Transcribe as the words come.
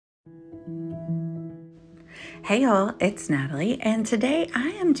Hey y'all, it's Natalie, and today I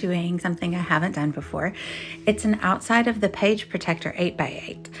am doing something I haven't done before. It's an outside of the page protector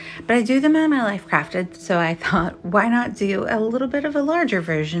 8x8, but I do them in my Life Crafted, so I thought, why not do a little bit of a larger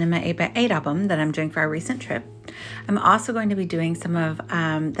version in my 8x8 album that I'm doing for our recent trip. I'm also going to be doing some of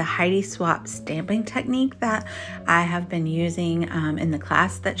the Heidi Swapp stamping technique that I have been using in the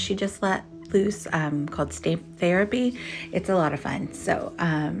class that she just let loose called Stamp Therapy. It's a lot of fun, so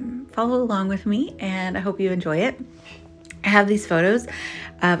follow along with me and I hope you enjoy it. I have these photos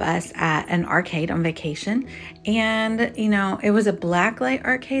of us at an arcade on vacation, and you know, it was a black light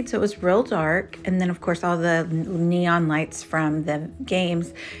arcade, so it was real dark, and then of course all the neon lights from the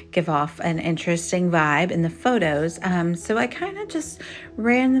games give off an interesting vibe in the photos. So I kind of just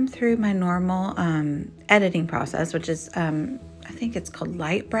ran them through my normal editing process, which is I think it's called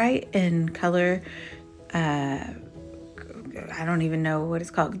Light Bright in color. I don't even know what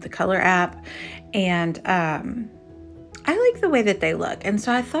it's called, the color app. And I like the way that they look. And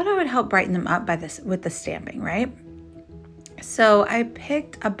so I thought I would help brighten them up with the stamping, right? So I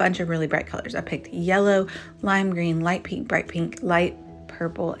picked a bunch of really bright colors. I picked yellow, lime green, light pink, light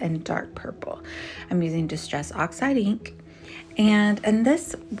purple, and dark purple. I'm using Distress Oxide ink. And in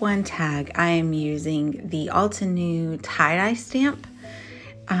this one tag, I am using the Altenew tie-dye stamp.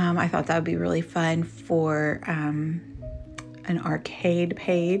 I thought that would be really fun for an arcade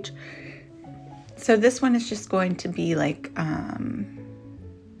page. So this one is just going to be like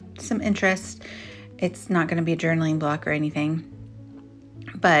some interest. It's not going to be a journaling block or anything.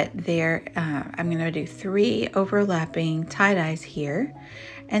 But there, I'm going to do 3 overlapping tie-dyes here.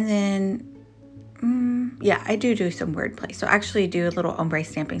 And then yeah, I do some wordplay. So actually do a little ombre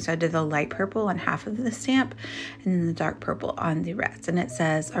stamping. So I did the light purple on half of the stamp and then the dark purple on the rest. And it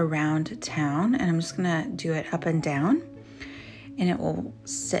says around town, and I'm just gonna do it up and down, and it will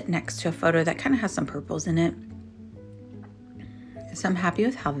sit next to a photo that kind of has some purples in it. So I'm happy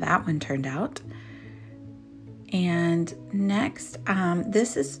with how that one turned out. And next,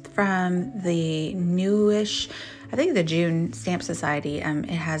 this is from the newish, I think the June Stamp Society. It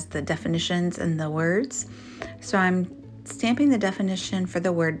has the definitions and the words. So I'm stamping the definition for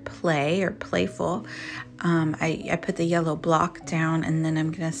the word play or playful. I put the yellow block down, and then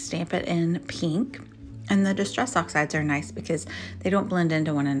I'm gonna stamp it in pink. And the Distress Oxides are nice because they don't blend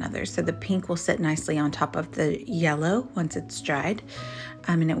into one another. So the pink will sit nicely on top of the yellow once it's dried,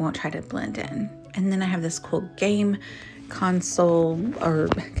 and it won't try to blend in. And then I have this cool game console or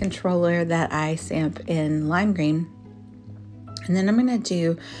controller that I stamp in lime green. And then I'm gonna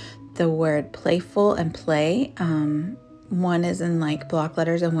do the word playful and play. One is in like block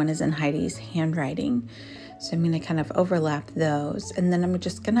letters and one is in Heidi's handwriting. So I'm gonna kind of overlap those. And then I'm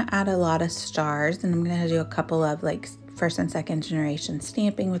just gonna add a lot of stars, and I'm gonna do a couple of like first and second generation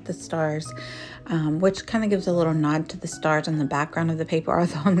stamping with the stars, which kind of gives a little nod to the stars on the background of the paper,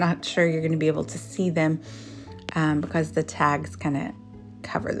 although I'm not sure you're going to be able to see them because the tags kind of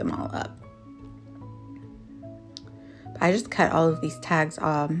cover them all up. I just cut all of these tags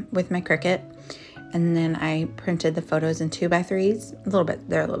with my Cricut, and then I printed the photos in 2x3s.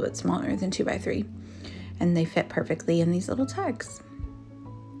 They're a little bit smaller than 2x3, and they fit perfectly in these little tags.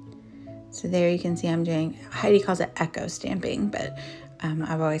 So there you can see I'm doing, Heidi calls it echo stamping, but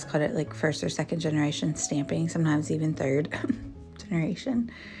I've always called it like first or second generation stamping, sometimes even third generation.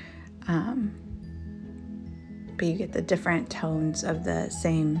 But you get the different tones of the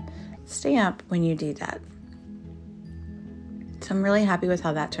same stamp when you do that. So I'm really happy with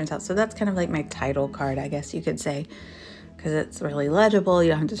how that turns out. So that's kind of like my title card, I guess you could say, because it's really legible. You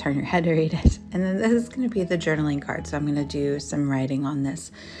don't have to turn your head to read it. And then this is going to be the journaling card. So I'm going to do some writing on this.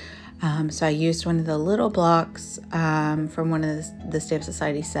 So I used one of the little blocks from one of the Stamp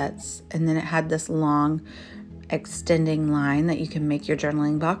Society sets, and then it had this long extending line that you can make your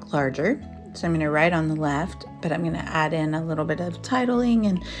journaling block larger. So I'm going to write on the left, but I'm going to add in a little bit of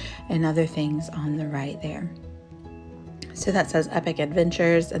titling and other things on the right there. So that says Epic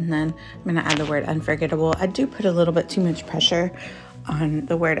Adventures, and then I'm going to add the word unforgettable. I do put a little bit too much pressure on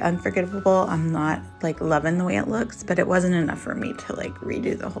the word unforgettable. I'm not like loving the way it looks, but it wasn't enough for me to like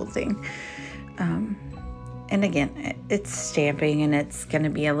redo the whole thing. And again, it's stamping and it's going to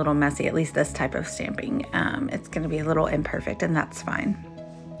be a little messy, at least this type of stamping. It's going to be a little imperfect, and that's fine.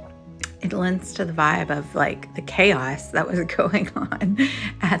 It lends to the vibe of like the chaos that was going on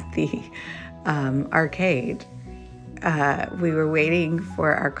at the arcade. We were waiting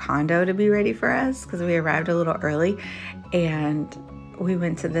for our condo to be ready for us because we arrived a little early, and we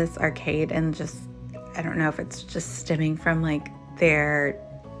went to this arcade, and just, I don't know if it's just stemming from like their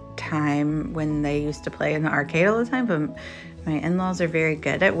time when they used to play in the arcade all the time, but My in-laws are very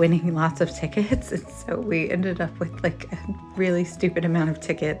good at winning lots of tickets, and so we ended up with like a really stupid amount of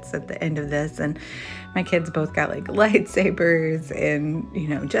tickets at the end of this, and my kids both got like lightsabers, and you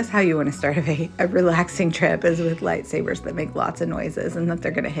know, just how you want to start a relaxing trip is with lightsabers that make lots of noises and that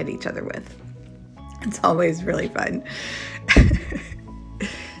they're going to hit each other with. It's always really fun.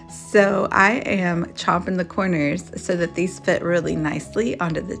 So I am chomping the corners so that these fit really nicely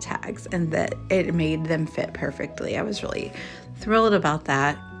onto the tags and that it made them fit perfectly. I was really thrilled about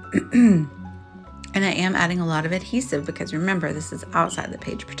that. And I am adding a lot of adhesive because remember, this is outside the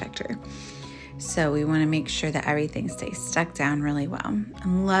page protector. So we want to make sure that everything stays stuck down really well.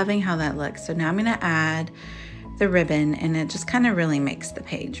 I'm loving how that looks. So now I'm going to add the ribbon, and it just kind of really makes the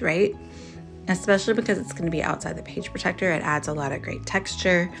page, right? Especially because it's going to be outside the page protector. It adds a lot of great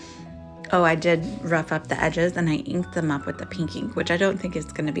texture. Oh, I did rough up the edges and I inked them up with the pink ink, which I don't think is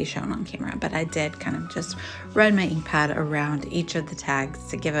going to be shown on camera, but I did kind of just run my ink pad around each of the tags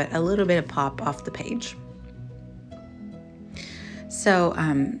to give it a little bit of pop off the page. So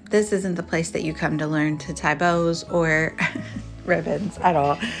this isn't the place that you come to learn to tie bows or ribbons at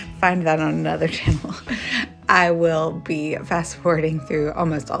all. Find that on another channel. I will be fast forwarding through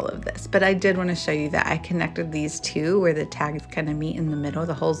almost all of this, but I did want to show you that I connected these two where the tags kind of meet in the middle,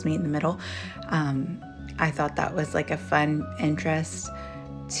 the holes meet in the middle. I thought that was like a fun interest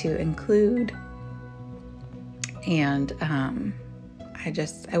to include, and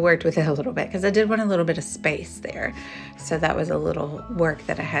I worked with it a little bit because I did want a little bit of space there. So that was a little work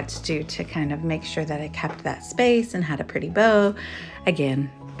that I had to do to kind of make sure that I kept that space and had a pretty bow. Again,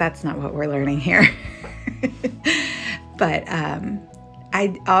 that's not what we're learning here. But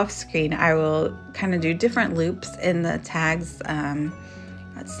off screen, I will kind of do different loops in the tags,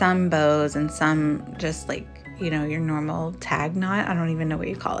 some bows and some just like, you know, your normal tag knot. I don't even know what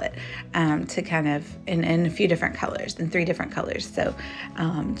you call it, to kind of in a few different colors, in 3 different colors. So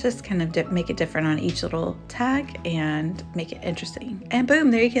just kind of make it different on each little tag and make it interesting. And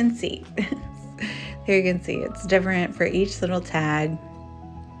boom, there you can see. There you can see it's different for each little tag.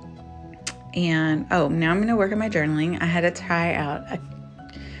 And oh, now I'm going to work on my journaling. I had to try out a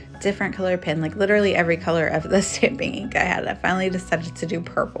different color pen, like literally every color of the stamping ink I had. I finally decided to do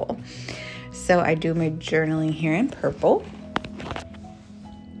purple. So I do my journaling here in purple.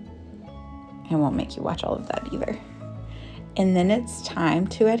 I won't make you watch all of that either. And then it's time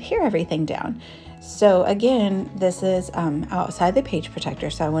to adhere everything down. So again, this is outside the page protector,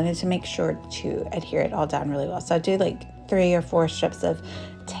 so I wanted to make sure to adhere it all down really well. So I do like 3 or 4 strips of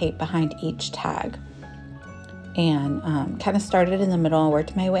tape behind each tag, and kind of started in the middle and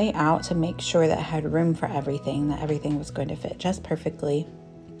worked my way out to make sure that I had room for everything, that everything was going to fit just perfectly,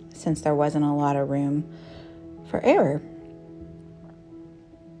 since there wasn't a lot of room for error.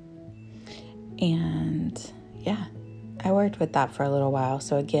 And yeah, I worked with that for a little while.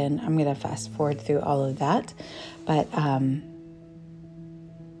 So again, I'm going to fast forward through all of that, but I'm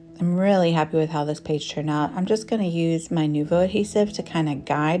really happy with how this page turned out. I'm just going to use my Nuvo adhesive to kind of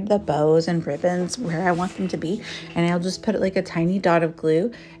guide the bows and ribbons where I want them to be. And I'll just put like a tiny dot of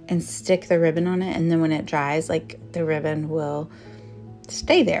glue and stick the ribbon on it. And then when it dries, like the ribbon will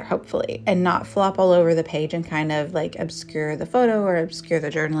stay there, hopefully, and not flop all over the page and kind of like obscure the photo or obscure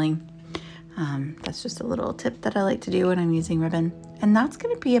the journaling. That's just a little tip that I like to do when I'm using ribbon. And that's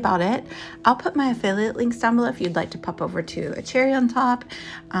going to be about it. I'll put my affiliate links down below if you'd like to pop over to a cherry on top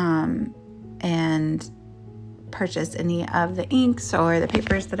and purchase any of the inks or the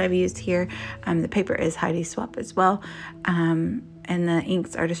papers that I've used here. The paper is Heidi Swapp as well. And the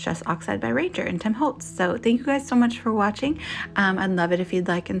inks are Distress Oxide by Ranger and Tim Holtz. So thank you guys so much for watching. I'd love it if you'd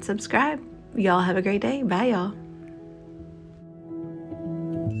like and subscribe. Y'all have a great day. Bye, y'all.